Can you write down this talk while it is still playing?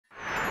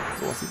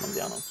Sowas sieht man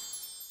gerne.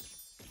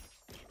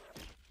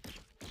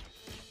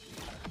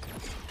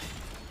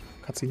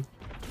 Cutscene.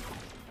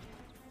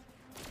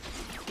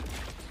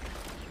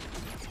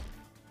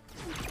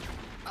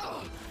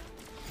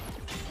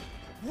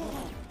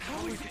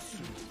 How is it so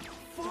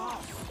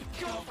fast?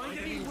 Can't find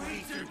any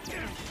way to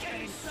get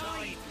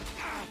inside.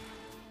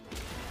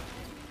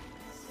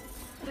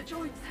 The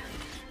joints.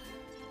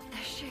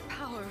 Their sheer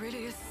power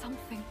really is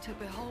something to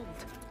behold.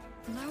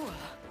 Noah,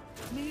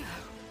 Neo.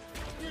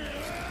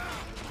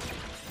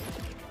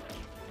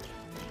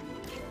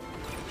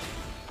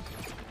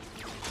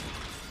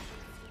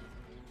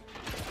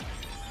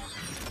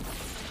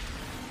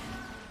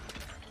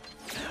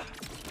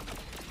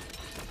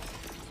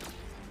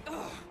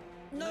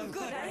 No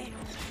good, eh?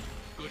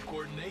 Good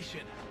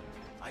coordination.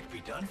 I'd be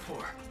done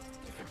for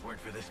if it weren't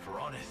for this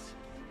Varonis.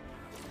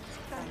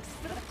 Thanks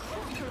for the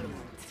compliment.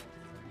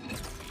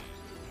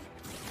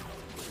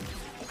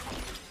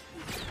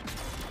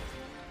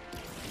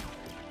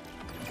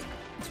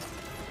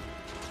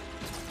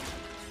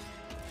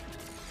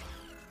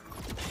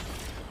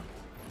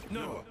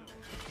 Noah.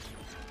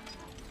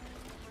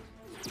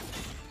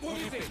 What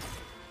is it?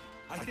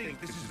 I think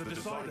this is the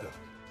decider.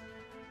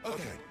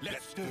 Okay,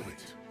 let's do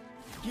it.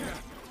 Yeah,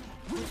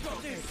 we've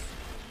got this.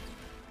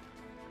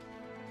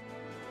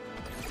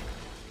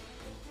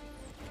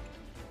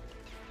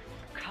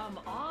 Come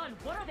on,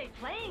 what are they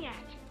playing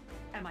at?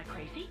 Am I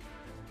crazy?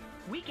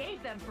 We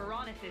gave them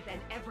Varonis's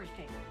and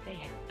everything. They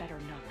had better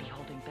not be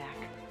holding back.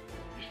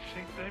 You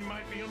think they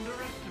might be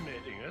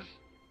underestimating us?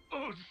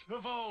 Us,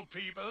 of all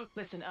people.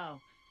 Listen,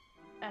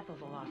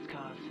 Ethel's a lost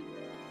cause.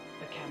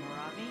 But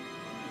Kamaravi,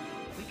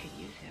 we could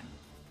use him.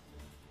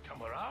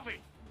 Kamaravi?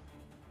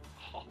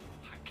 Oh,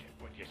 I get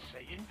what you're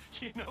saying.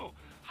 You know,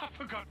 I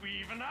forgot we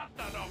even had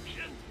that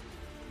option.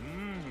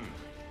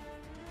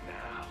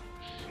 Now,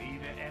 see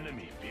the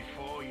enemy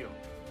before you.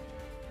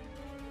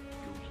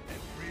 Use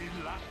every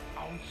last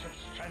ounce of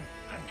strength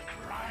and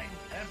grind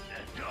them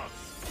to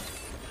dust.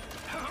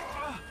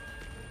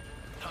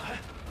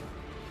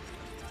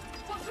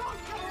 What's wrong,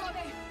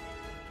 Kamaravi?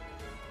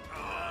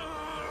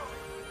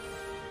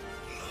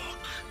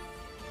 Look,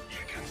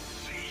 you can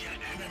see an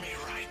enemy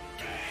right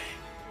there.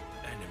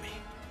 Enemy.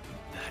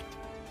 That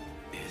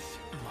is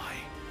my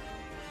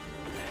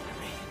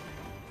enemy.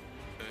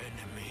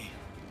 Enemy.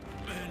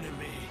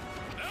 Enemy.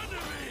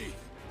 Enemy!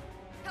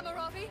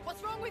 Kamaravi,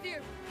 what's wrong with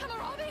you?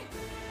 Kamaravi!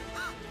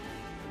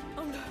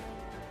 Oh no.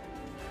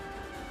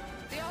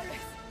 The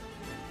iris.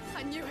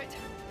 I knew it.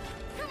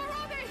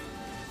 Kamaravi!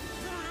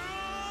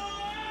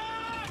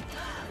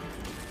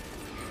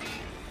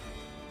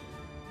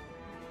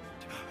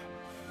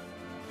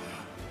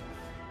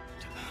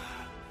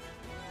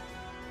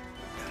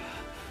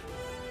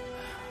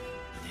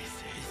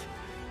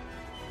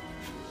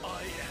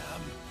 I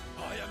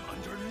am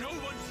under no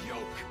one's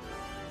yoke.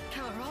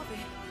 Kamaravi,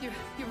 you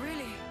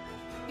really...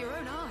 your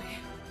own eye.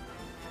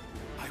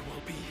 I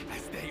will be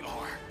as they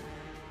are.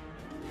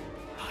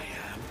 I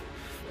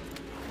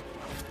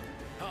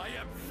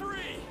am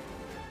free!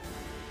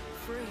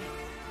 Free.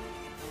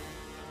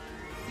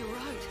 You're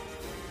right.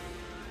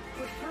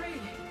 We're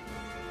free.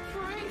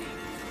 Free!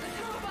 The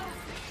two of us!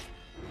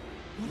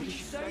 What is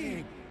she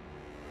saying?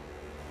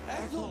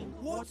 Ethel,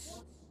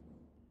 what's...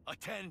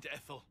 Attend,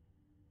 Ethel.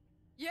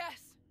 Yes!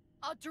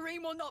 Our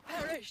dream will not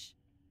perish!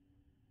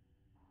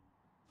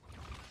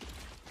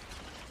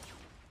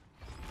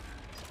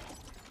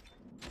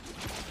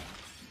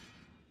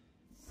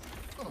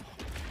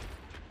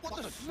 What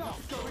the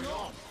snuff's going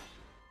on?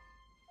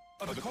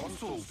 Are the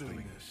consoles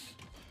doing this?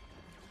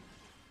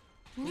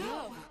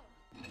 No!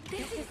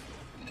 This is...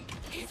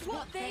 it's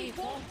what they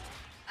want!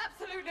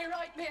 Absolutely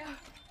right, Mia!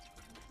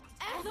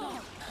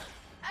 Ethel!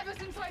 Ever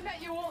since I met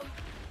you all,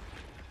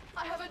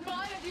 I have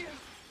admired you!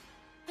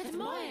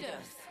 Admired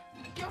us?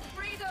 Your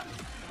freedom!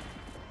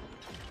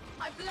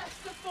 I bless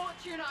the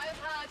fortune I have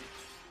had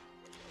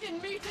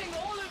in meeting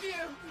all of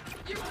you!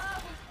 You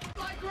have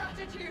my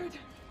gratitude!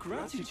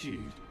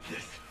 Gratitude?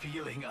 This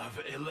feeling of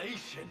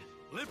elation.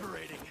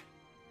 Liberating.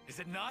 Is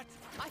it not?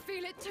 I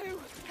feel it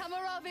too,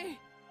 Kamaravi!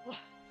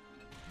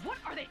 What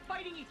are they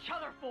fighting each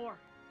other for?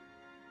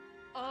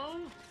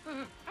 Oh,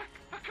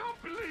 I can't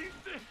believe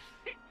this.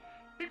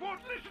 He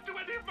won't listen to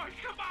any of my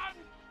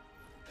commands.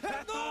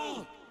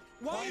 Ethel!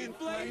 Why in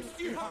flames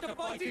do you have to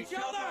fight each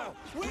other?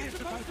 We're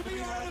supposed to be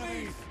your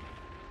enemies!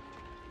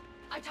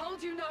 I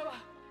told you,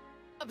 Noah.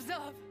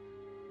 Observe.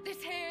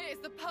 This here is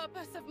the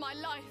purpose of my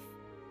life.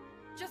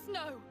 Just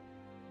know,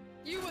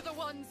 you were the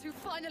ones who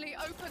finally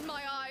opened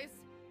my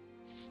eyes.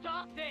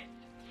 stop this!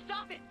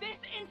 Stop it this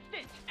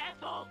instant,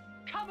 Ethel!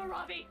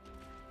 Kamaravi!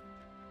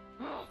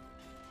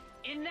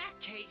 In that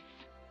case...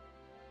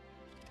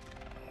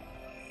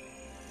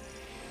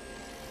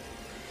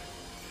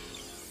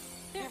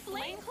 They're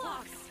flame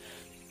clocks!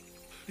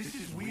 This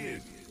is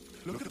weird.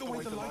 Look at the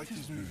way the light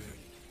is moving.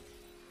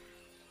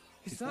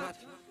 Is that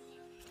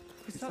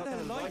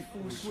their life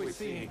force we're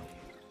seeing?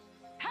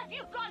 Have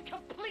you gone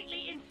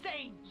completely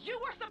insane? You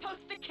were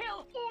supposed to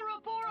kill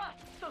Ouroboros!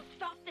 So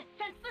stop this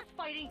senseless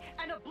fighting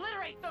and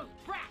obliterate those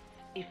brats!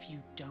 If you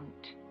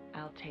don't,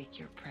 I'll take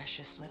your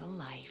precious little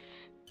life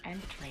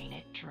and drain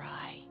it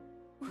dry.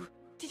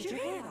 Did you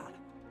hear that?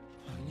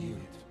 I knew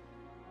it.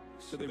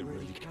 So they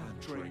really can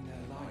drain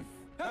their life.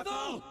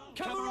 Ethel!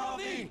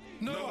 Kamaravi!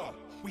 Noah,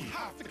 we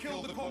have to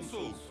kill the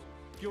consuls.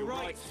 You're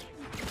right.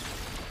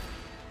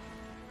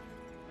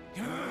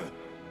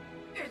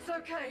 It's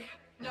okay,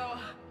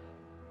 Noah.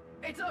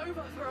 It's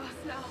over for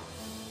us now.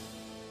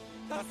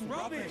 That's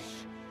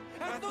rubbish!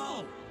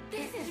 Ethel!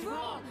 This is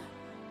wrong!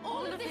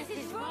 All of this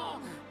is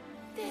wrong!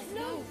 There's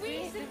no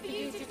reason for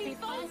you to be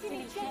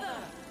fighting each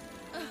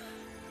other!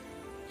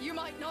 You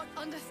might not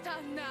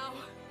understand now.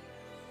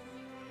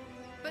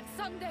 But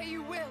someday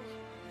you will.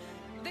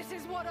 This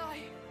is what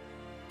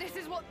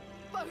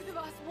both of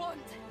us want.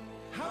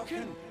 How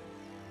can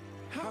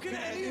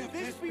any of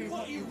this be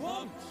what you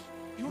want?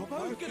 You're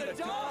both gonna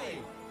die!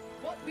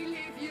 What we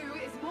leave you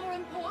is more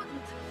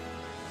important.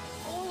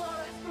 All our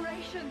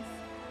aspirations,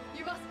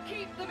 you must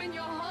keep them in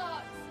your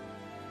hearts.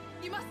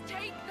 You must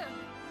take them.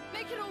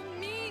 Make it all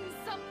mean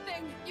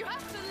something. You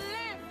have to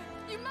live.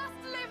 You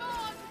must live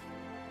on.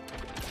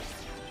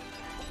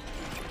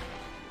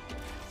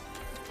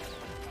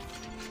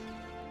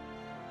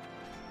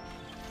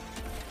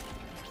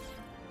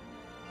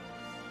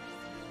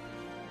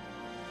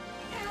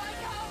 Here I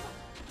come!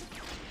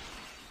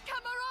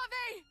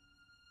 Kamaravi!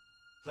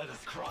 Let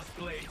us cross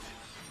blades.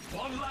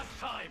 One last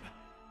time.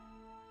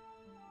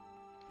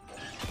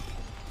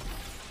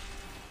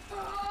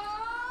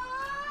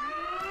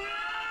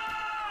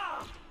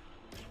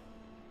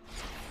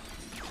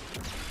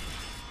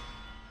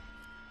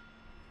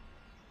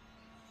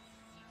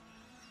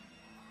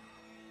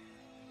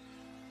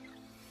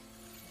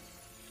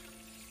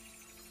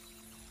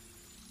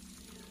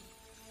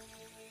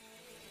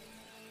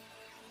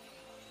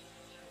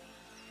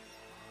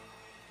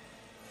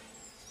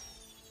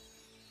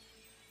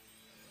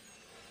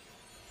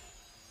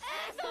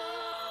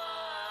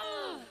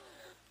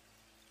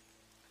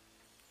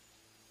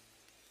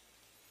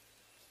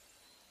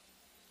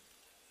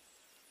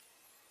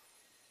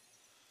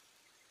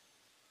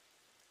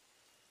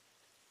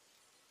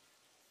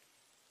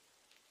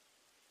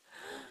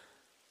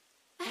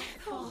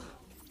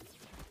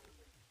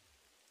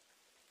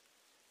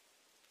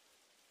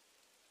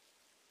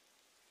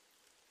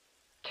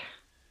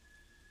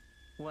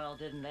 Well,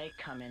 didn't they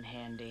come in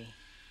handy?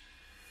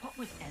 What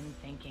was En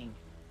thinking,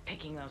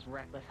 picking those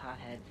reckless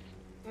hotheads?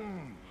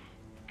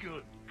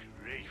 Good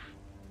grief.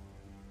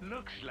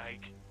 Looks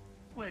like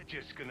we're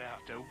just gonna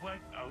have to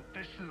wipe out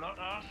this lot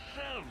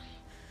ourselves.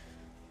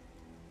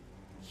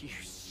 You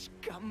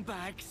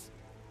scumbags!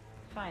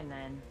 Fine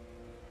then.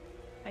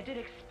 I did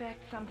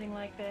expect something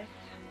like this.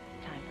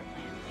 Time for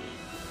plan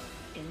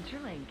B.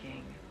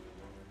 Interlinking.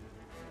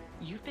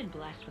 You've been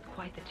blessed with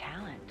quite the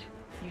talent.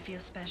 You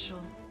feel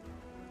special?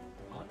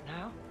 What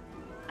now?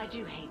 I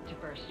do hate to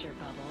burst your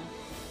bubble,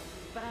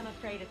 but I'm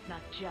afraid it's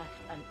not just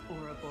an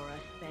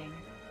Ouroboros thing.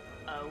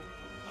 Oh?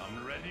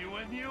 I'm ready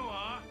when you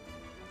are.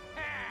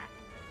 Ha!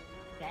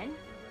 Then,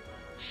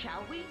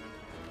 shall we?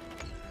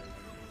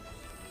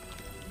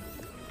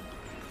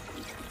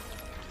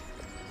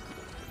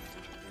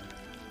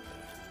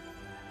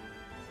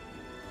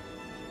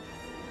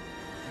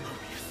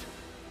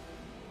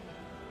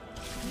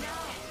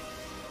 Now,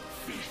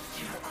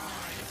 feast your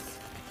eyes.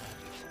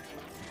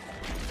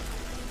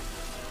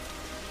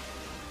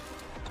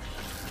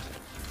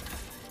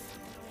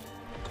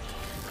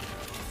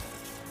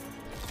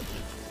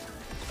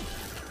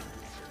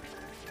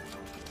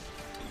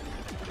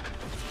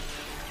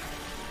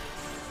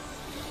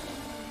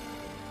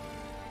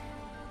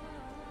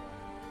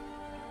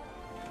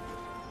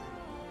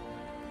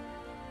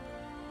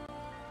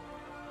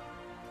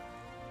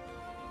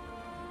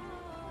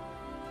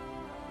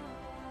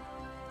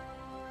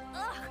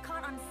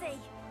 Can't unsee.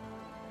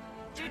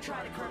 Do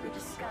try to curb your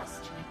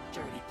disgust, you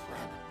dirty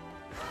pleb.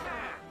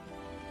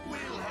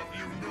 We'll have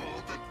you know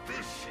that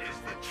this is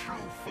the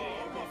true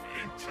form of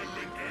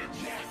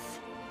interlinkage. Yes!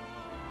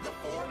 The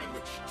form in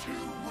which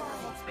two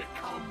worlds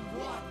become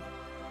one.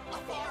 A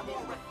far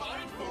more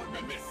refined form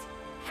than this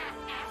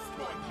half-assed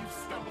one you've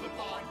stumbled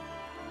upon.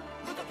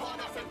 Look upon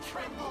us and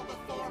tremble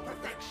before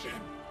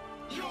perfection.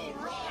 You'll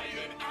writhe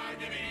in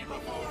agony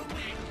before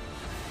we...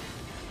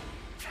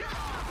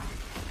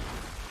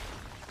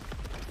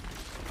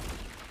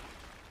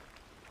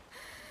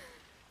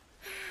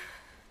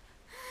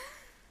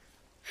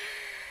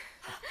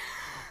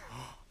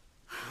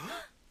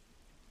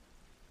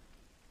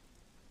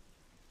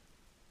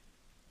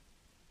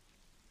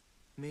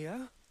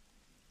 Mia?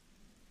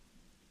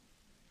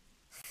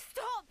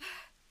 Stop!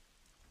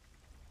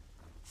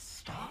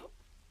 Stop?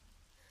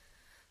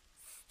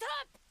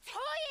 Stop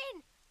toying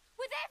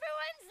with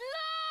everyone's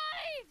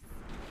lives!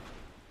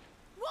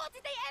 What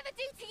did they ever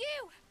do to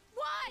you?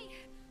 Why?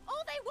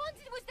 All they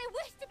wanted was their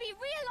wish to be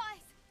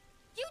realized.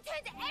 You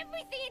turned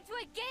everything into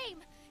a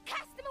game,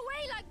 cast them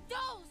away like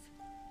dolls.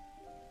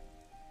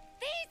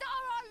 These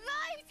are our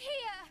lives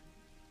here.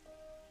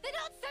 They're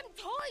not some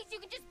toys you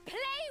can just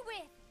play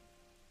with.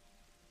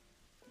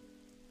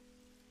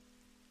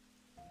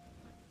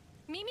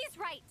 Mimi's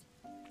right.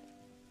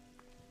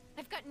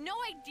 I've got no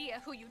idea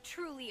who you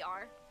truly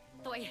are,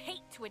 though I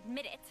hate to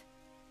admit it.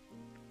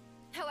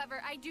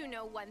 However, I do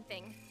know one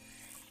thing.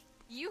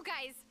 You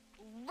guys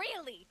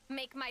really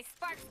make my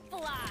sparks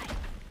fly.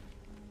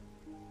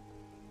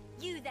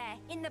 You there,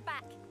 in the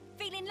back,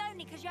 feeling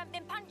lonely because you haven't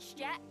been punched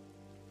yet?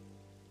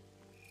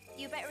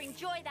 You better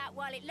enjoy that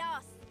while it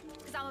lasts,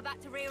 because I'm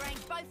about to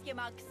rearrange both your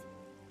mugs.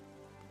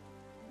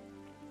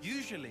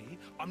 Usually,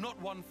 I'm not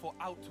one for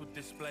outward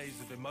displays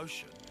of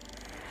emotion.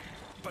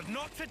 But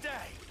not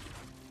today!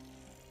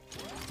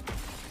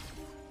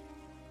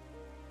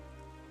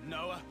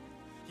 Noah,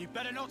 you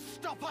better not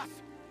stop us!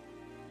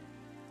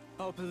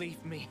 Oh,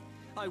 believe me,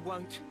 I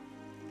won't.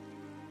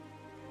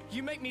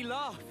 You make me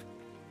laugh.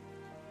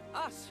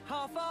 Us,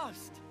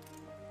 half-assed.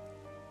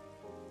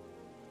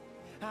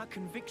 Our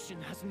conviction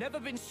has never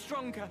been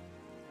stronger.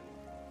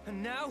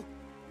 And now,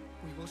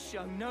 we will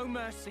show no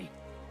mercy.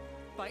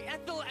 By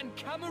Ethel and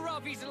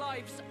Kamaravi's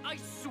lives, I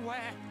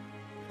swear,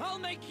 I'll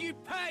make you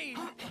pay!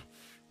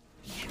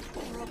 You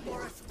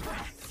Ouroboros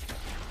brats!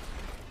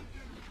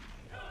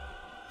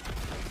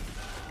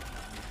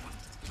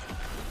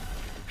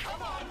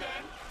 Come on,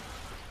 then!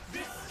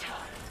 This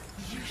time,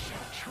 you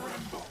shall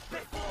tremble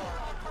before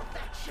our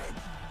perfection!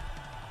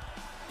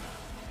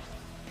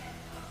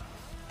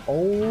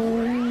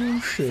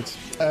 Oh shit.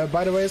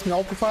 By the way ist mir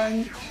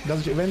aufgefallen, dass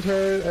ich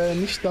eventuell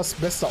nicht das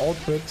beste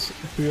Outfit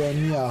für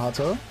Nia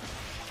hatte.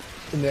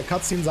 In der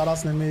Cutscene sah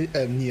das nämlich,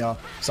 Nia.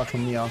 Ich sag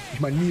schon Nia.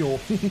 Ich meine Nio.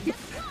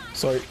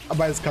 Sorry,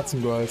 beides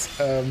Katzengirls.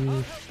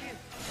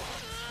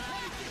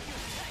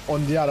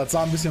 Und ja, das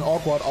sah ein bisschen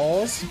awkward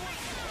aus,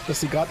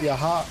 dass sie gerade ihr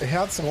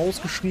Herz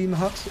rausgeschrien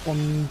hat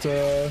und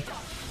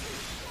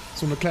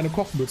so eine kleine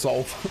Kochmütze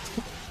auf hat.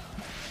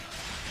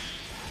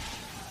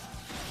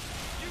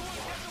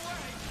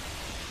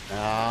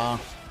 Ja,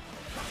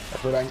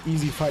 das wird ein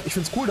easy Fight. Ich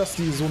find's cool, dass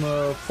die so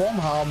eine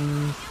Form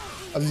haben,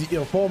 also sie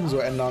ihre Form so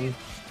ändern.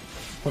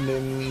 Von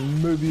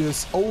den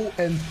Möbius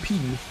O&P.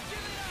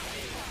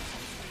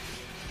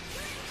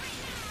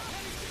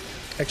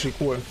 Actually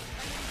cool.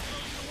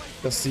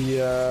 Dass sie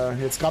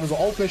jetzt gerade so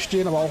aufrecht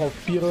stehen, aber auch auf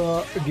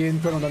Viere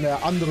gehen können und dann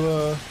der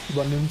andere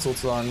übernimmt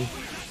sozusagen.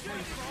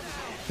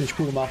 Finde ich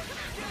cool gemacht.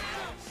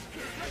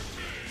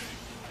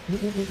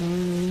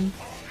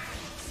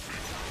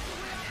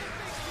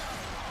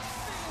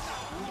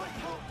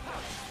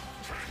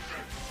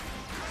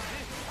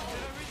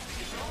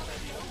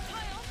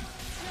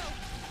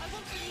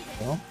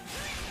 Ja.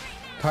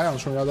 Taian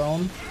ist schon wieder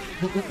down.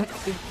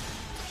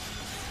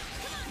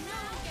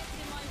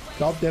 Ich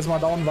glaube, der ist mal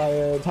down,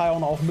 weil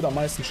Taian auch mit am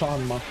meisten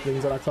Schaden macht, wegen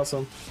seiner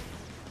Klasse.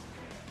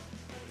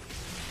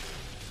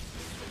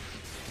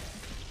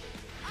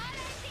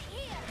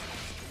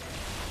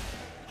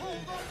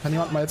 Kann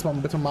jemand mal jetzt mal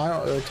bitte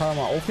mal Taian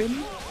mal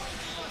aufheben?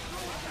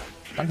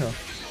 Danke.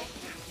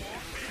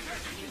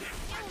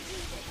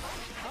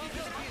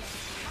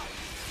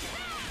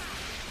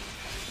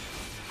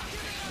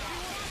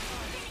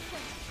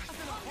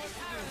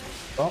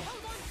 So.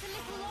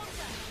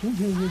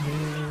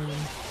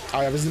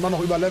 Ah ja, wir sind immer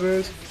noch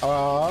überlevelt,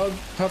 aber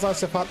Tatsache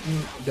ist der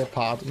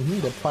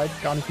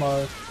Fight gar nicht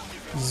mal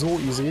so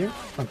easy.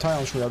 Ein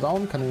Taian ist schon wieder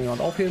down, kann ihn jemand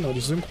aufheben, damit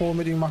ich Synchro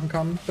mit ihm machen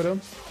kann, bitte.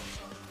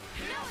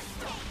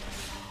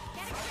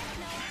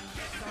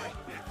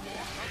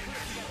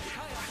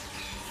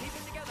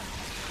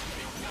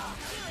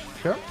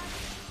 Okay.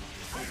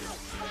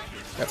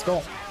 Let's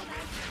go.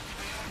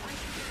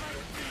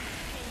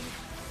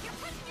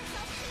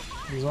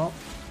 So.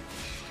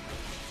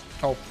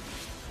 Oh.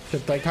 Ich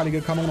hätte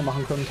dreiteilige Kanone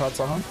machen können,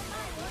 Tatsache.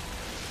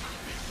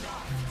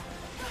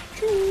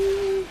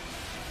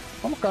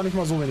 Macht gar nicht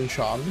mal so wenig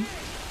Schaden.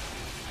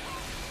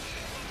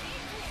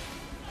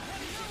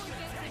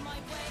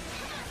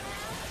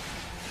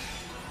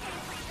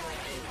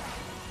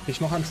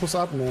 Ich noch einen Schuss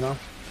ab? Nee, ne?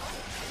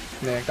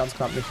 Nee, ganz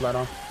knapp nicht,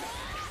 leider.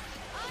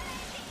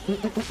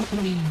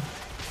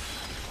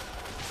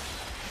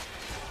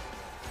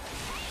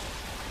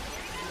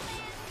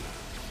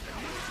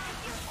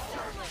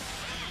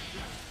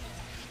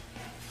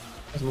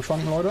 Also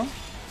schwanken, Leute.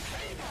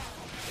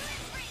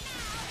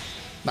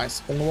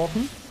 Nice,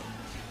 umgeworfen.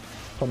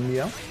 Von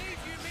mir.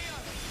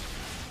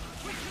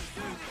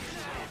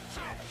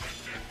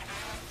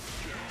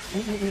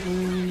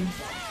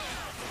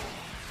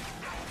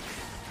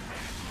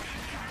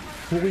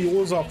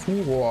 Furioser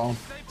Furor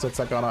setzt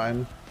er gerade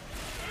ein.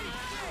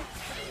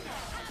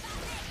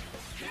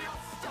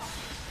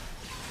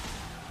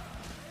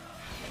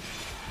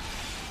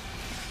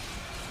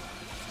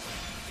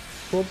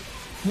 Upp.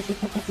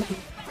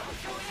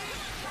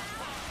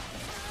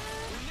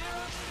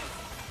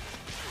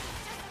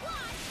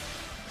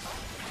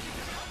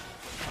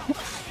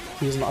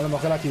 Die sind alle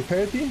noch relativ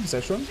healthy,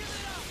 sehr schön.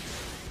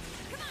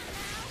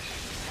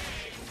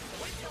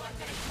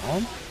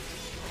 Ja.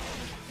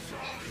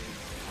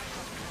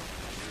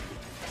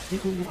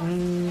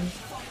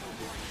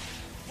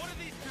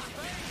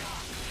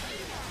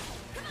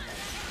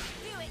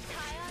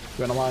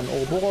 Wir nochmal einen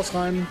Ouroboros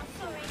rein.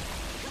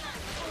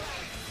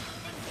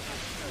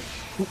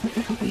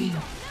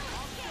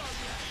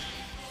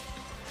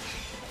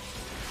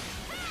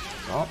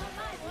 So.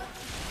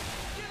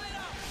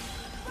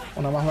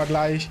 Und dann machen wir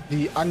gleich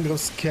die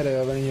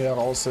Angriffskette, wenn die hier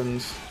raus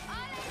sind.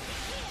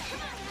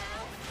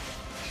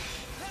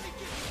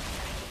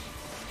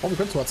 Oh, wir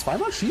können sogar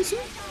zweimal schießen?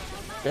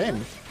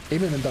 Game.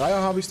 Eben in den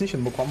Dreier habe ich es nicht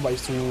hinbekommen, weil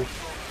ich zu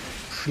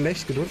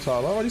schlecht gedrückt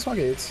habe. Aber diesmal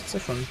geht's.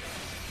 Sehr schön.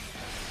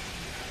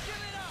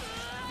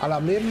 Alle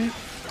am Leben.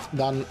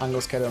 Dann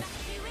Angriffskette.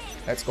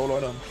 Let's go,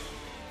 Leute.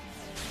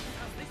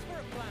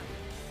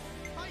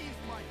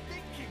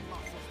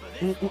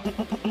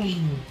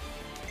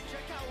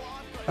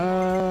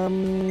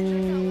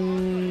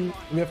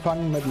 Wir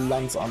fangen mit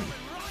Lanz an.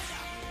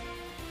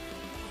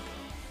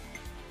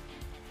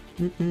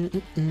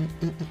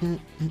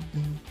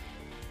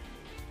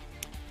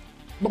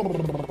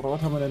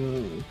 Was haben wir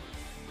denn?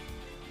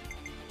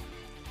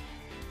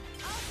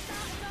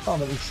 Oh,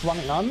 mit dem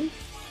Schwanken an.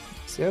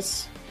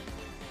 Yes.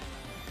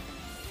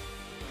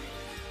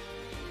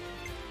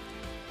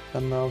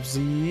 Dann auf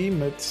sie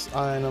mit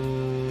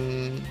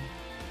einem...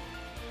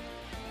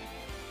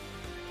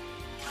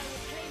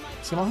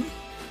 Was hier machen?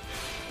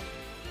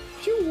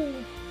 Piu.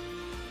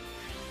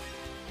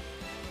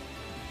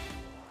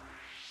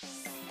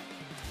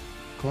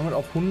 Kommen wir mit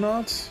auf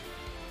 100.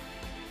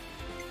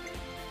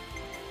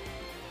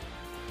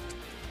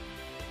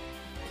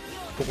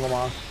 Gucken wir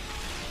mal.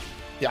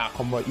 Ja,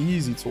 kommen wir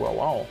easy zu.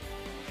 Wow.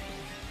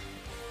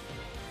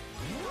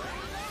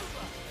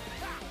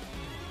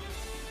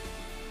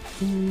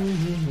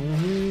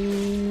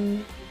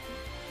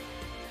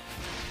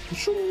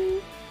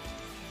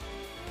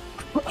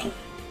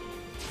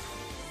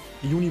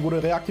 Juni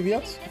wurde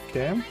reaktiviert.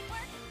 Okay.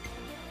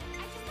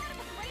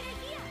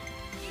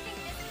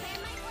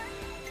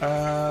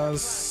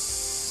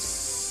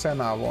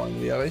 Senna wollen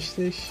wir,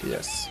 richtig?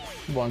 Yes.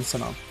 Wir wollen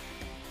Senna.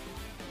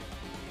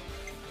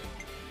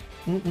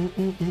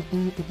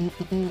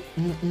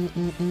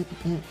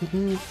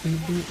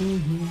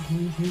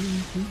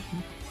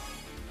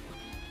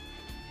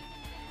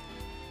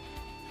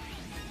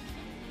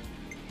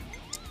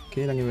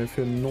 Okay, dann gehen wir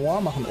für Noah,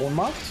 machen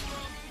Ohnmacht.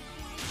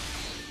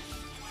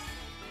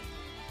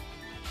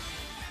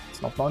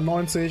 Jetzt noch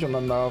 99 und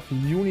dann darf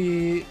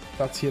Juni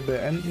das hier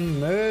beenden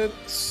mit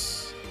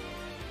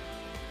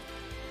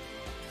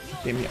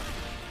dem hier.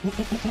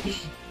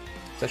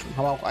 Sehr schön.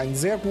 Haben wir auch einen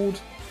sehr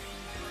gut.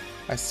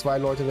 Heißt, 2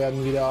 Leute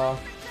werden wieder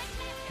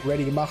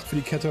ready gemacht für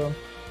die Kette.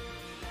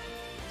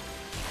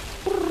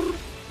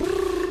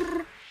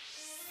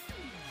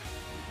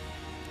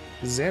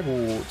 Sehr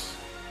gut.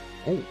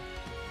 Oh.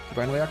 Die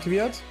beiden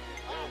reaktiviert.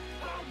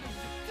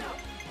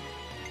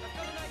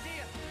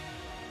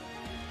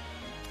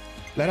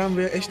 Leider haben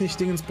wir echt nicht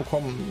Dingens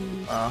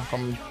bekommen. Ah,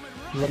 komm.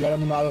 Wir haben leider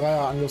nur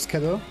eine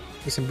Angriffskette.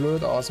 Bisschen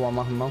blöd, aber was soll man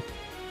machen, ne?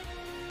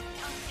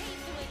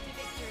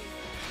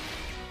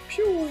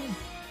 Piu.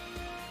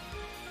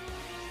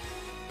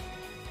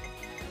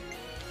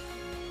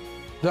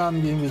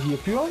 Dann gehen wir hier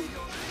für.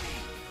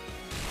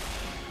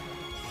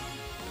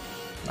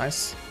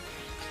 Nice.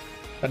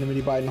 Dann nehmen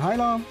wir die beiden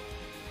Heiler.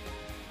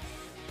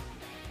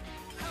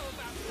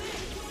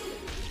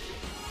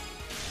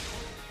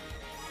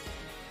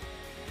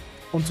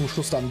 Und zum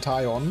Schluss dann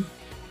Taion.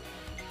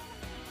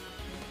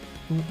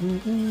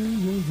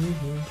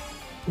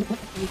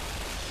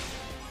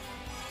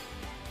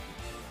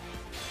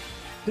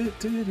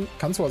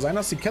 Kann zwar sein,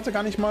 dass die Kette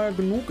gar nicht mal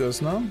genug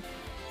ist, ne?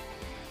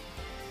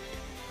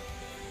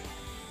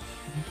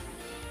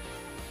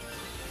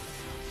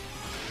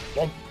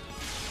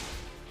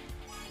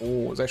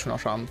 Oh, sehr schöner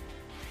Schaden.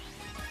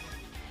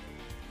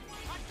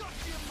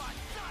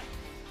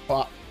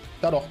 Oh,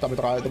 ja doch,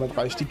 damit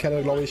reicht die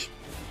Kette, glaube ich.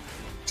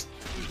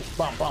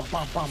 Bam, bam,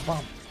 bam, bam,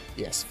 bam.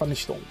 Yes,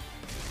 Vernichtung.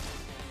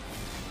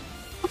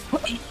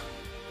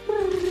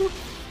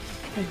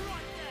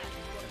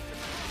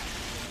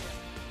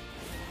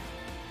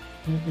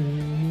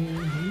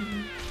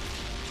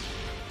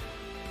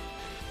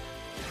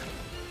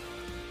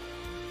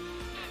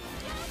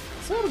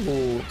 Sehr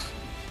gut.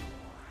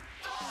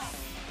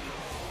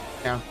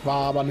 Ja,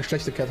 war aber eine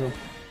schlechte Kette.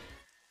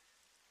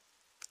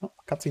 Oh,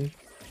 Cutscene.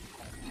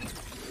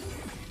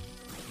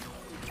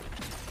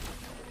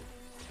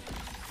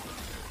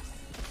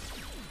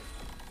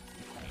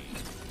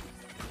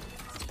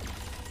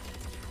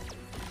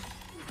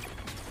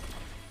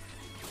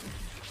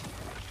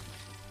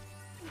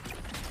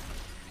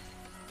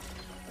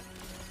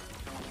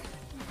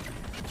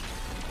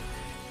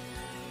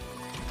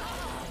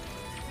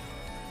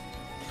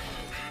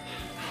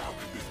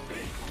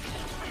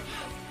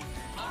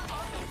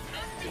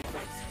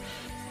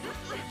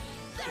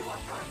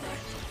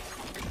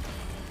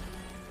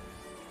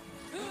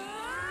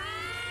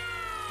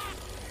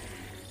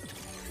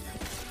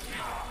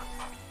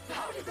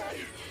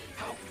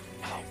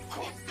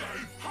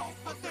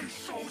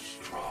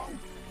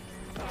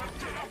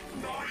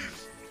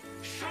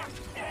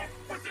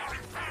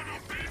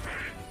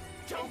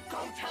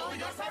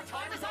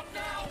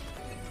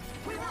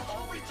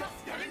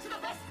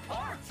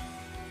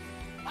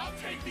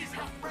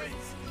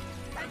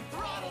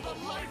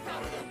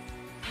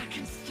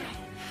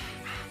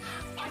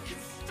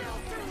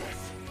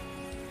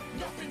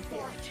 Nothing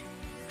for it!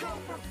 Go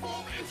for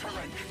full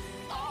interlink!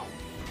 Oh!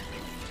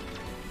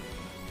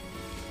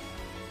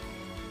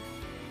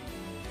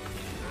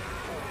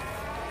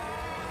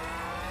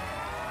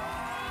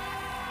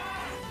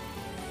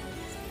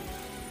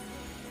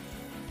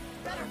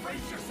 Better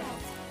brace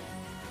yourselves!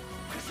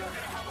 Cause you're gonna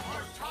have a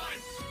hard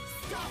time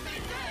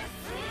stopping this!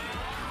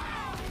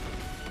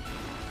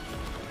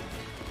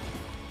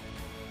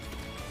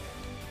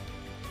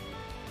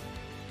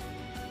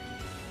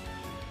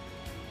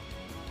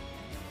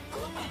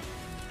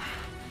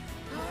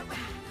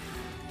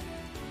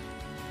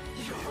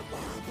 You're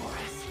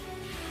Ouroboros.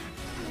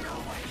 No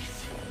ways.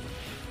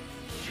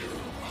 You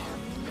are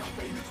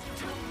nothing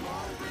to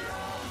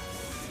Mobius!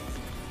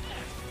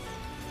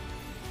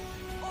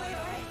 Oi,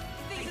 oi!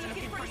 Things are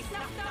looking pretty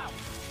stuffed up!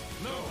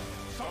 No,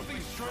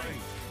 something's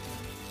strange.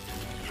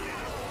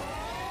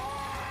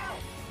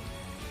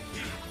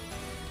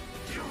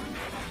 You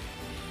never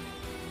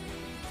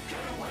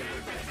get away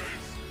with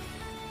this!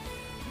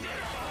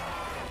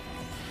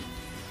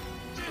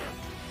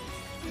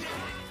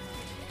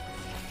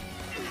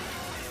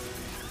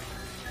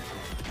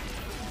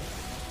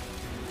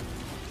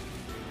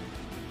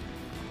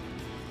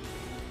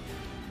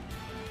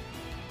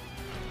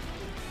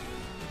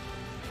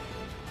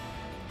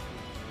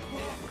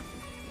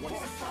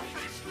 What's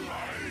something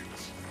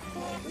strange?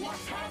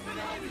 What's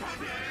happening?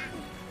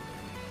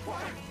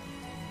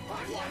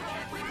 What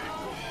happened?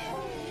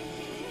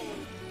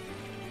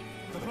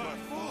 The Black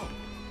Fog.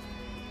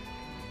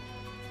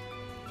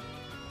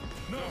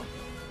 No,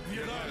 the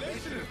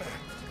annihilation effect.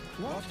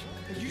 What?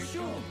 Are you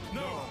sure?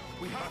 No,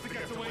 we have to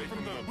get away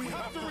from them. We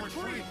have to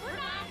retreat.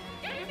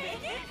 Can you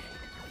make it?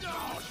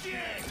 Oh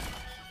shit!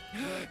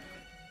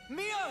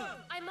 Mio!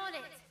 I'm on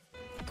it!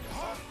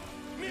 Huh?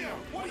 Mia,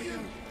 what are you?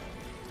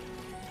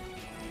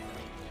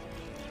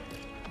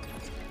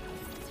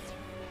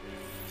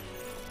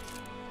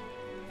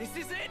 This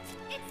is it!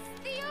 It's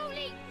the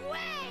only way!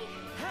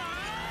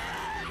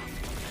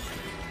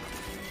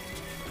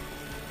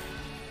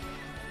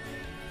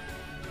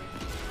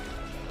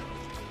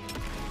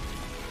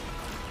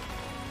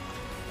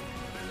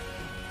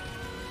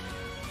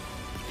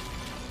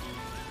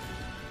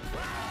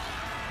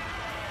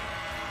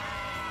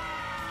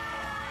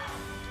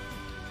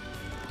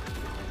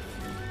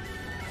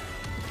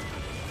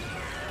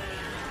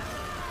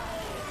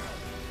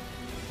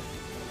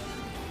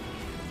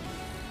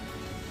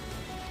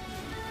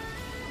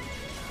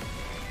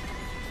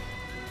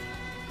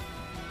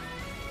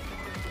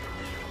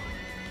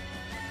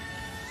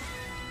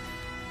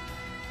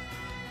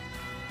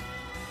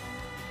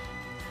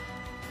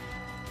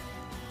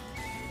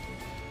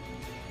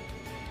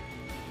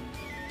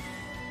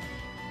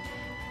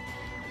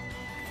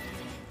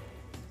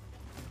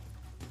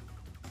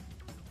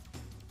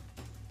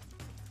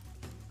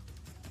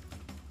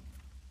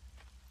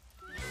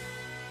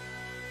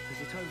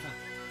 Is it over?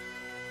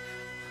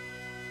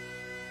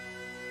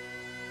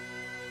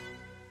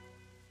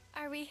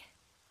 Are we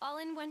all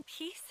in one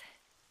piece?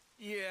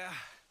 Yeah.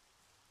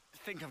 I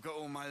think I've got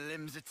all my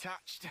limbs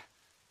attached.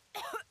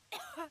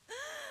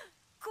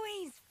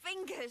 Queen's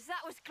fingers,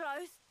 that was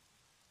close.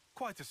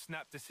 Quite a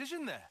snap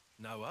decision there,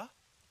 Noah.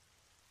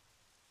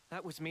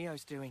 That was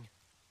Mio's doing.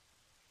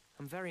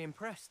 I'm very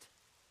impressed.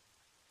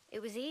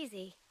 It was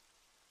easy.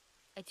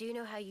 I do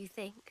know how you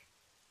think.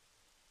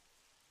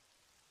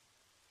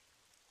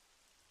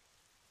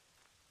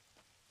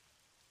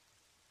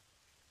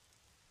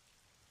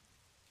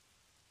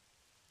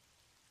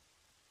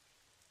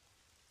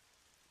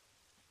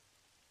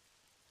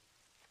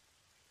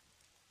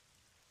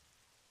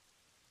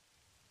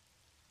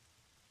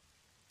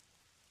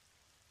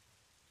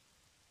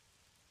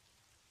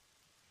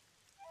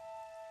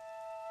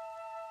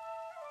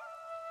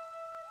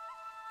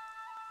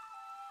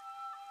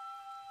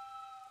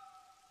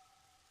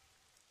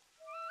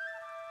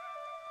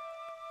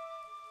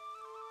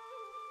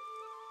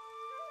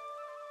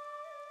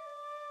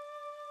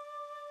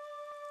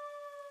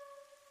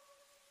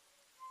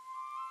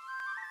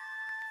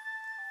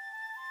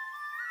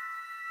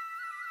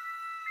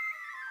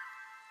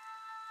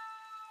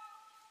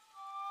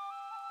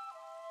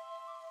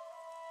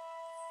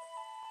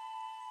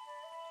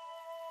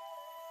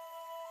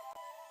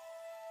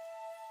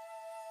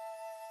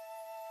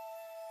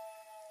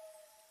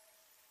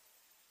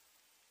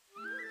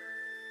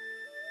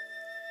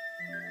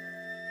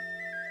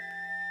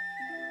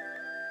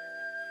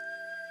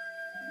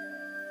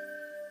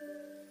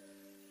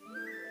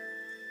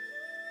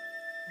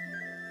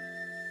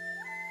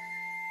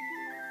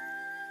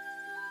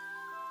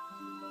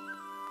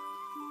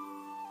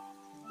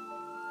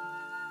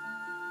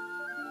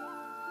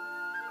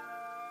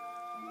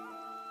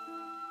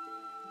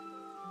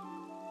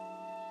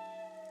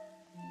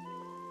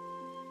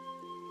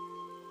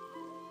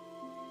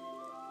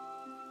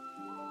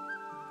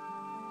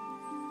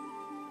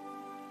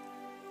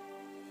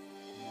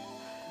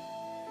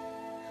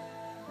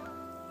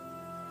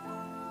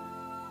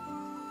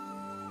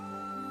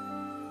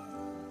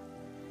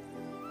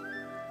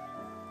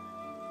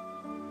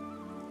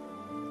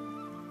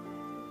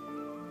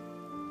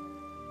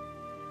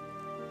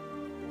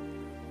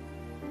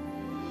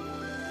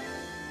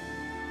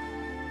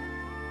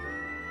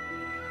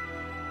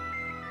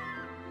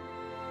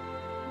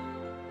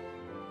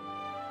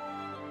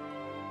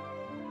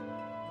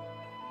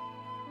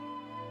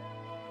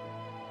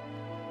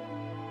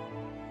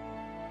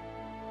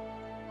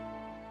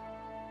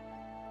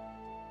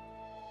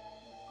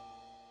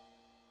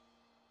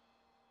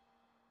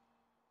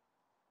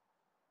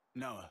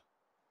 Noah,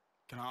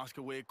 can I ask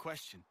a weird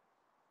question?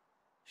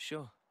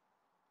 Sure.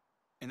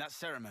 In that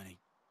ceremony,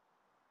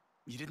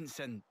 you didn't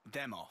send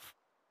them off.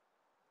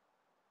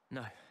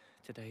 No,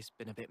 today's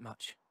been a bit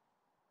much.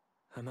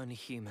 I'm only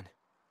human.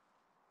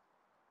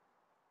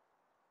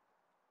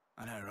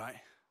 I know, right?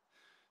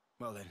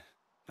 Well then,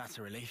 that's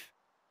a relief.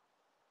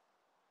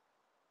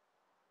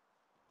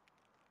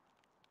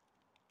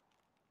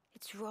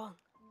 It's wrong.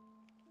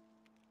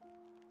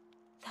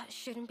 That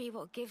shouldn't be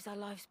what gives our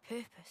lives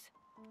purpose.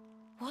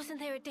 Wasn't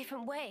there a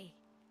different way?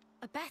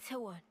 A better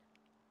one?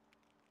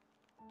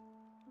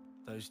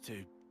 Those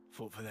two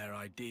fought for their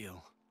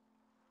ideal.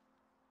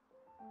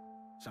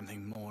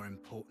 Something more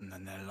important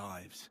than their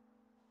lives.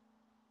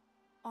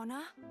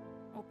 Honor?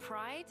 Or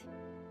pride?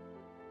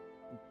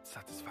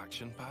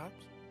 Satisfaction,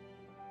 perhaps?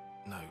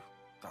 No,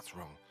 that's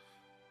wrong.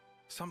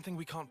 Something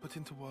we can't put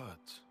into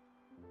words.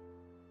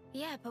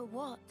 Yeah, but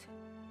what?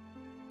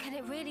 Can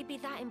it really be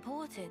that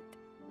important?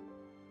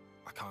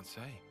 I can't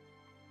say.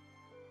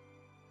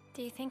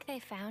 Do you think they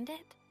found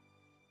it?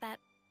 That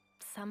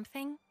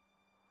something?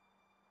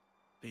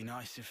 Be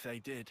nice if they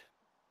did.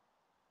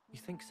 You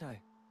think so?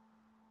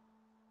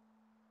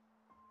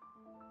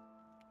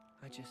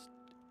 It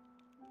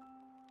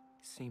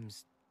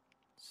seems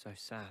so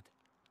sad.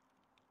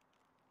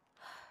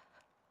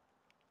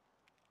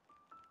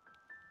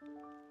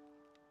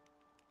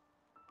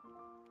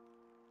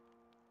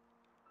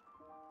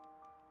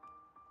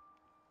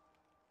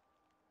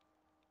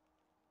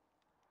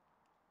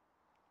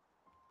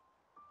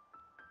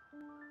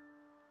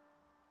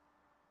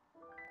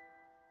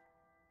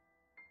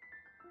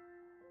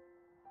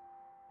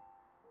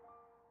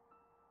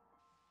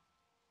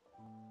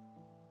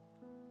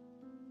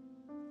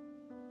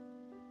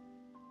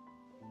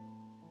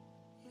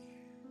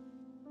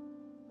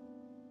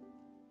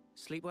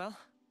 Sleep well?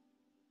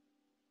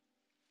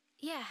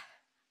 Yeah.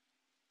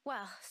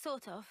 Well,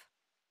 sort of.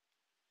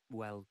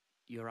 Well,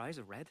 your eyes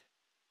are red.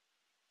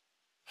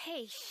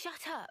 Hey,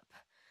 shut up.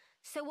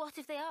 So what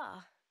if they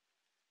are?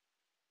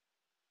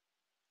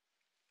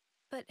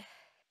 But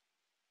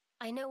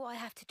I know what I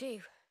have to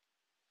do.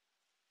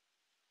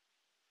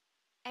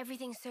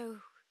 Everything's so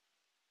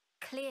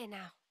clear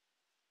now.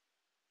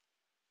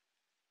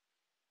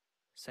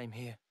 Same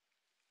here.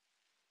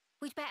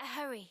 We'd better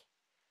hurry.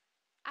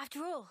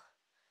 After all,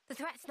 the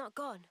threat's not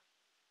gone.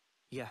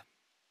 Yeah,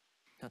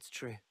 that's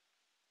true.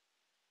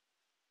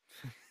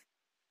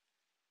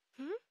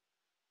 Hmm?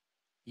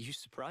 You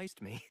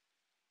surprised me.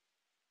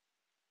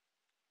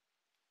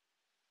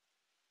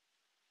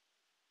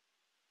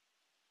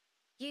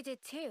 You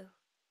did too.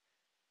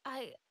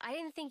 I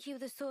didn't think you were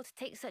the sort to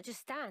take such a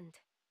stand.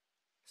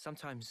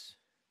 Sometimes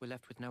we're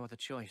left with no other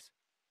choice.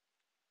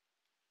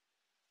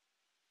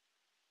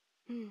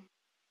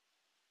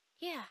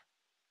 Yeah,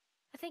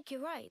 I think you're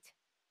right.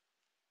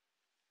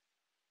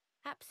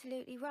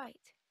 Absolutely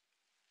right.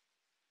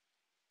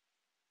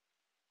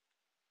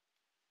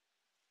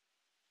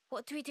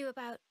 What do we do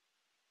about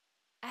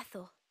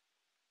Ethel?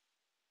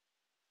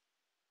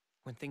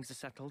 When things are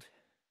settled,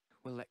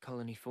 we'll let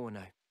Colony 4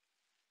 know.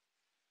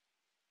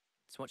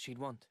 It's what she'd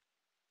want.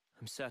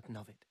 I'm certain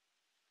of it.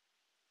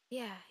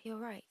 Yeah, you're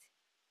right.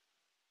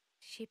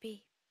 She'd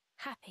be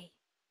happy.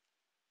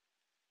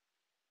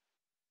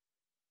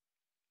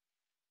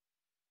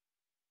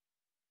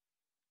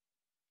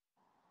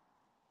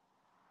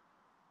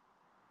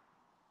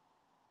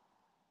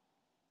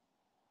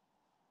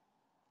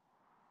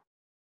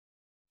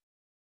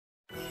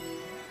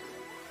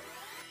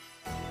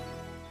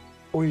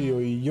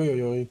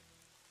 Uiuiuiui.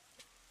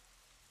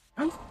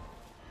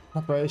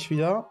 Das war echt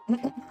wieder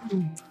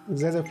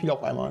sehr, sehr viel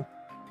auf einmal.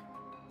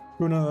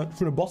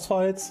 Schöne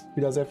Bossfights,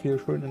 wieder sehr viel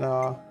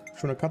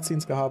schöne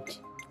Cutscenes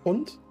gehabt.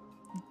 Und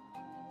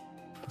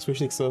das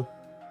Wichtigste,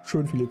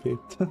 schön viel EP.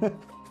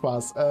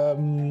 Spaß. Aber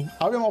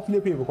wir haben auch viel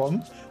EP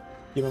bekommen.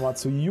 Gehen wir mal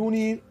zu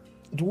Juni.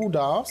 Du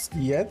darfst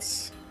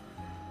jetzt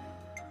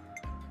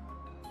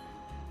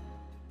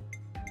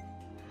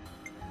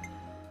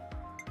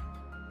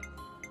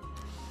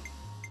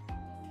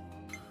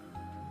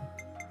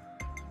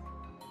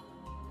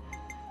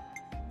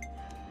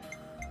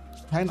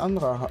kein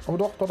anderer. Oh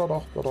doch.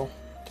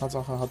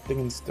 Tatsache hat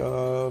Dingens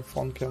der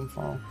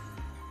Frontkämpfer.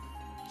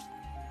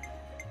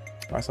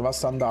 Weißt du was,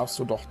 dann darfst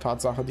du doch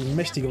Tatsache die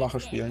mächtige Wache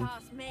spielen.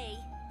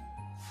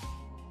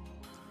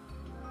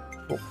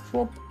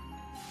 Schwupp.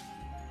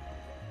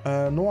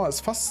 Noah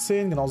ist fast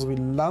 10, genauso wie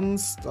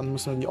Lanz. Dann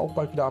müssen wir die auch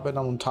bald wieder arbeiten.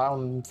 Und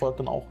Taeon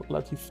folgt dann auch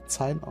relativ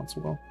zeitnah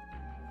sogar.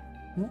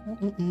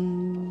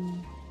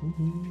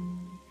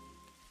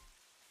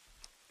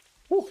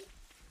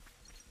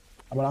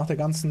 Aber nach dem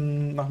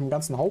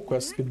ganzen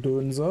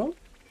Hauptquest-Gedönse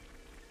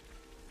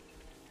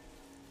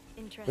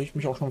will ich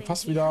mich auch schon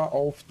fast wieder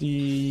auf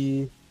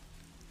die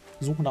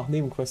Suche nach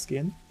Nebenquests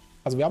gehen.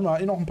 Also wir haben da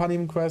noch ein paar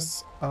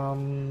Nebenquests.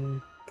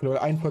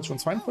 41 und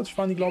 42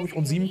 waren die, glaube ich.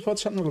 Und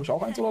 47 hatten wir, glaube ich,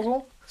 auch eins oder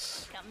so.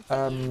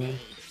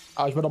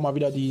 Aber ich würde auch mal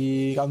wieder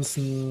die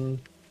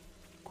ganzen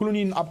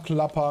Kolonien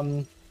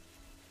abklappern.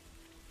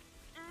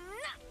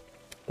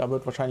 Da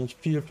wird wahrscheinlich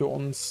viel für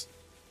uns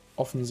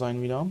offen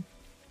sein wieder.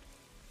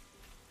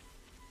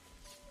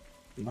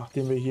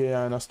 Nachdem wir hier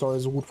ja in der Story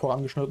so gut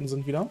vorangeschnitten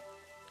sind wieder.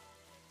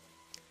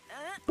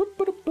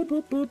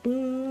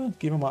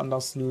 Gehen wir mal an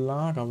das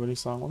Lager, würde ich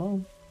sagen, oder?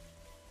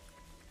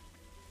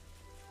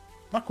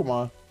 Ach, guck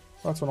mal.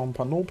 Da hat zwar noch ein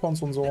paar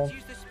Nopons und so.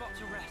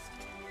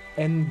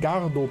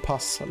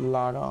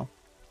 Engardo-Pass-Lager.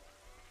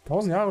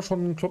 1000 Jahre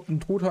schon kloppten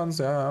Truthahns,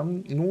 ja.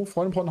 Nur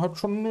Freunde hat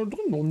schon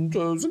drin und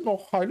sind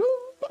noch heile.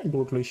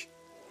 Eindrücklich.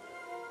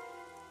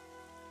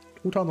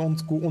 Truthahn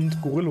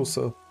und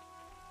Gorillusse.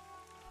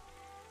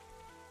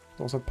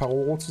 Was hat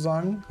Paroro zu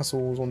sagen? Hast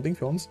du so ein Ding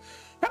für uns?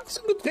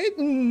 Herzen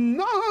getreten!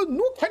 Na,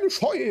 nur keine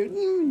Scheu!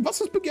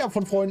 Was ist Begehr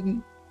von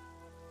Freunden?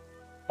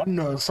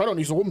 Mann, schau doch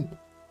nicht so rum!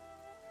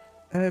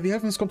 Wir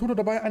helfen Skontudo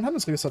dabei, ein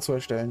Handelsregister zu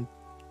erstellen.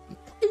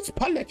 Ist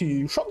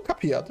Paletti, schon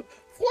kapiert.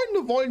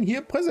 Freunde wollen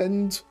hier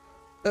Präsent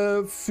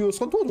für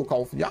Skontudo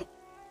kaufen, ja?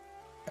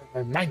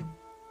 Nein.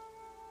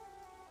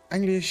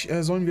 Eigentlich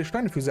sollen wir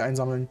Steine für sie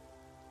einsammeln.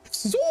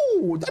 So,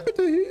 dann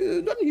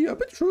bitte, dann hier,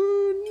 bitteschön.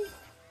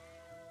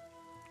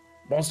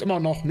 Brauchst immer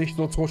noch nicht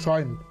so zu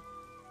schreien.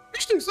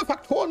 Wichtigste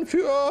Faktoren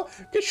für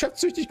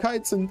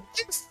Geschäftstüchtigkeit sind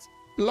erstens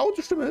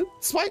laute Stimme,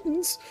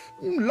 zweitens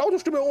laute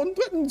Stimme und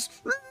drittens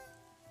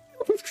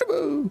laute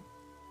Stimme.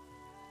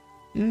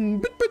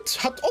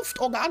 Bit hat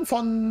oft Organ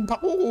von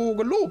Paroro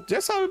gelobt,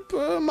 deshalb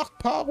macht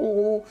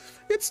Paroro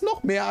jetzt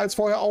noch mehr als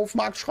vorher auf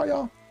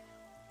Marktschreier.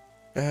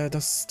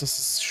 Das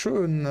ist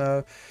schön.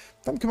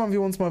 Dann kümmern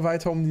wir uns mal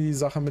weiter um die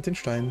Sache mit den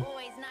Steinen.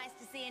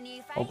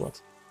 Oh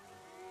Gott.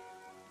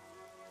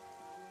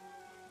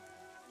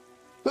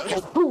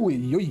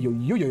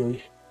 Uiuiuiui.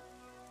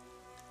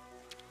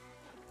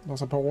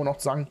 Was hat Paroro noch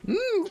zu sagen?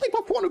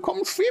 Da vorne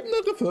kommen schwebende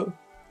Riffe.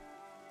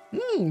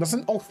 Das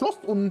sind auch Floss-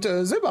 und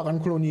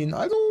Silberrandkolonien,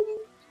 also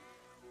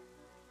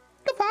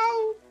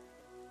Gefahr.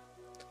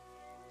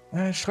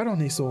 Schrei doch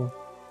nicht so.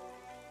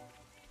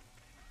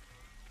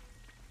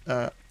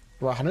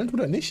 Aber handeln tut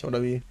er nicht,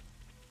 oder wie?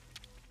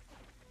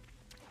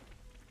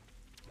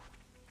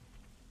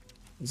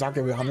 Sagt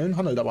er, wir handeln,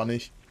 handelt aber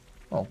nicht.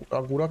 Oh,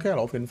 guter Kerl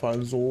auf jeden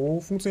Fall.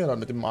 So funktioniert das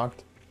mit dem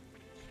Markt.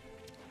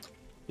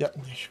 Ja,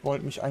 ich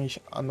wollte mich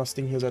eigentlich an das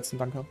Ding hier setzen,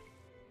 danke.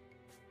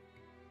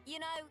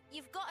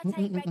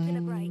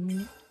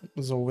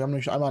 So, wir haben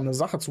nämlich einmal eine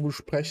Sache zu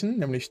besprechen,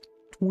 nämlich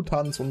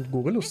Truthahns und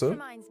Gorillusse.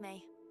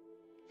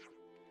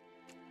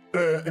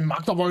 Im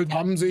Magderwald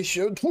haben sich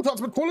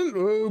Truthahns mit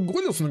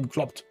Gorillussen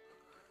gekloppt.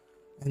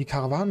 Die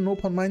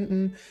Karawanen-Nopon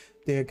meinten,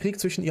 der Krieg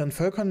zwischen ihren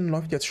Völkern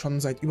läuft jetzt schon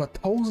seit über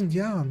 1000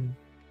 Jahren.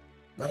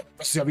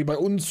 Das ist ja wie bei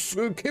uns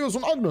Chaos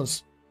und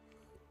Agnes.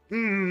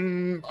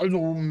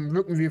 Also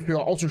wirken wir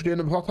für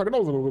außenstehende Betrachter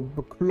genauso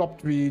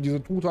bekloppt wie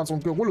diese Truthahns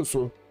und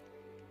Gorillusse.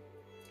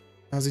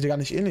 Sieht ja gar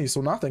nicht ähnlich,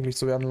 so nachdenklich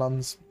zu werden,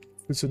 Lanz.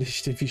 Fühlst du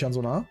dich den Viechern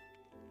so nah?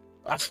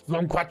 Ach, so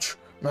ein Quatsch.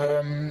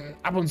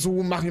 Ab und zu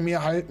mache ich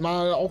mir halt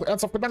mal auch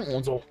ernsthaft Gedanken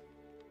und so.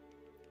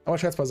 Aber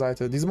Scherz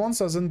beiseite. Diese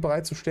Monster sind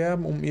bereit zu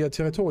sterben, um ihr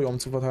Territorium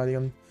zu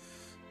verteidigen.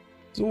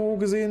 So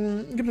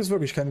gesehen gibt es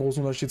wirklich keinen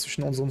großen Unterschied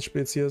zwischen unseren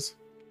Spezies.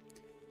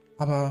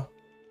 Aber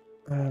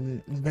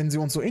wenn sie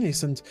uns so ähnlich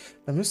sind,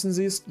 dann müsste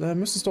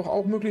es doch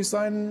auch möglich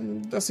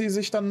sein, dass sie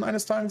sich dann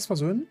eines Tages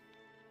versöhnen?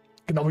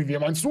 Genau wie wir,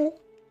 meinst du?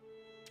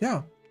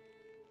 Ja.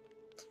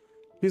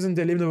 Wir sind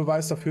der lebende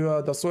Beweis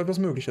dafür, dass so etwas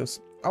möglich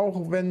ist.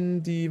 Auch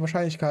wenn die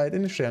Wahrscheinlichkeit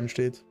in den Sternen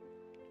steht.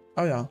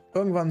 Aber ja,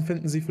 irgendwann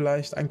finden sie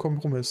vielleicht einen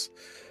Kompromiss,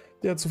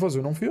 der zur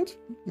Versöhnung führt.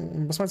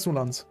 Was meinst du,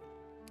 Lanz?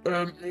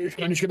 Ich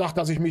hätte nicht gedacht,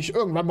 dass ich mich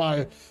irgendwann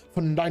mal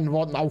von deinen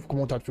Worten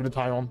aufgemuntert fühle,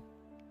 Tyon.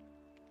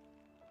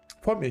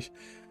 Freut mich,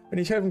 wenn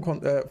ich helfen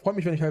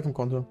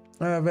konnte.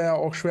 Wäre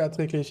auch schwer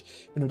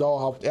erträglich, wenn du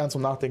dauerhaft ernst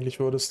und nachdenklich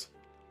würdest.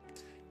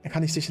 Da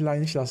kann ich dich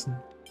allein nicht lassen.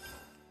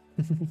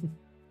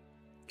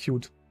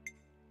 Cute.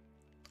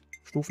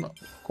 Stufen.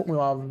 Gucken wir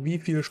mal, wie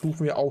viele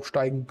Stufen wir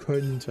aufsteigen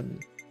könnten.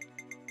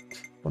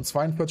 Von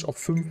 42 auf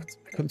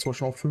 50. Wir könnten zum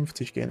Beispiel auf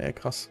 50 gehen, ey,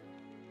 krass.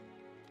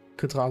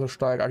 Kritrate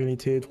steigt,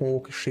 Agilität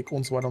hoch, Geschick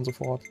und so weiter und so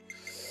fort.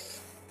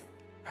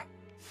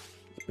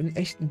 Ich bin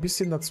echt ein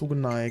bisschen dazu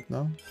geneigt,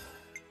 ne?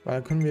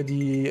 Weil können wir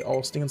die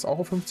aus Dingens auch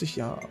auf 50?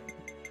 Ja.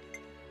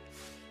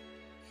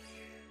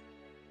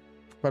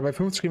 Weil bei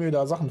 50 kriegen wir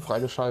da Sachen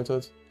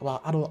freigeschaltet.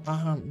 Aber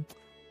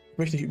ich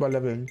möchte nicht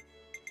überleveln.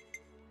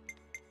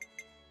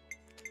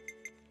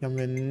 Hier haben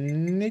wir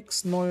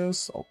nichts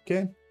Neues.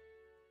 Okay.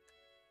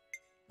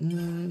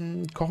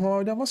 Kochen wir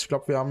mal wieder was? Ich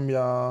glaube, wir haben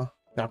ja...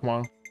 Ja, guck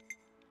mal.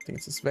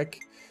 Dings ist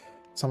weg.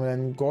 Jetzt haben wir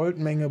denn?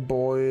 Goldmenge,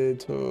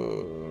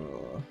 Beute.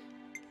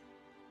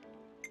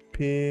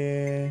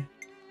 P.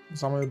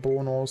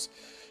 Sammelbonus.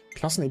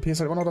 Klassen-EP ist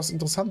halt immer noch das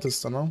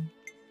Interessanteste, ne?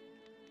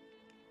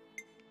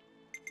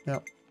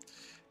 Ja.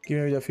 Gehen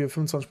wir wieder für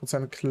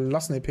 25%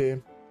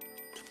 Klassen-EP.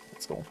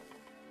 Let's go.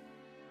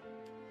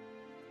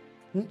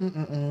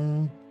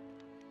 Blub,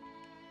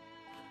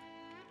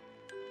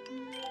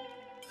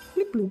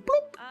 blub,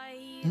 blub.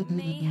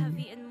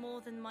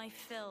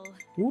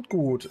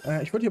 Gut.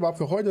 Ich würde hier aber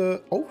für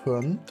heute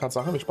aufhören.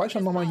 Tatsache, wir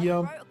speichern nochmal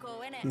hier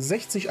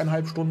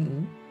 60,5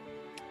 Stunden.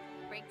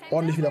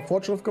 Ordentlich wieder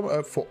Fortschritt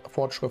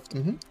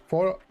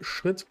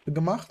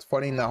gemacht, vor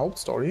allem in der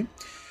Hauptstory.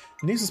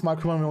 Nächstes Mal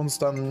kümmern wir uns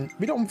dann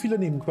wieder um viele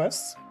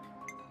Nebenquests.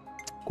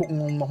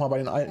 Gucken nochmal bei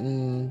den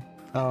alten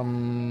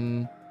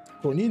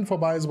Kolonien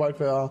vorbei, sobald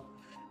wir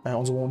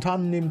unsere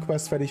momentanen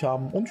Nebenquests fertig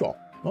haben. Und ja,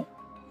 ne?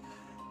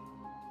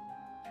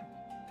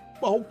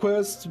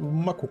 Hauptquest,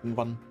 mal gucken,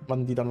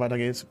 wann die dann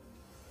weitergeht.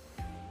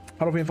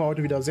 Hat auf jeden Fall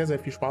heute wieder sehr, sehr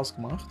viel Spaß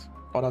gemacht.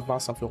 Aber das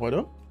war's dann für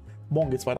heute. Morgen geht's weiter.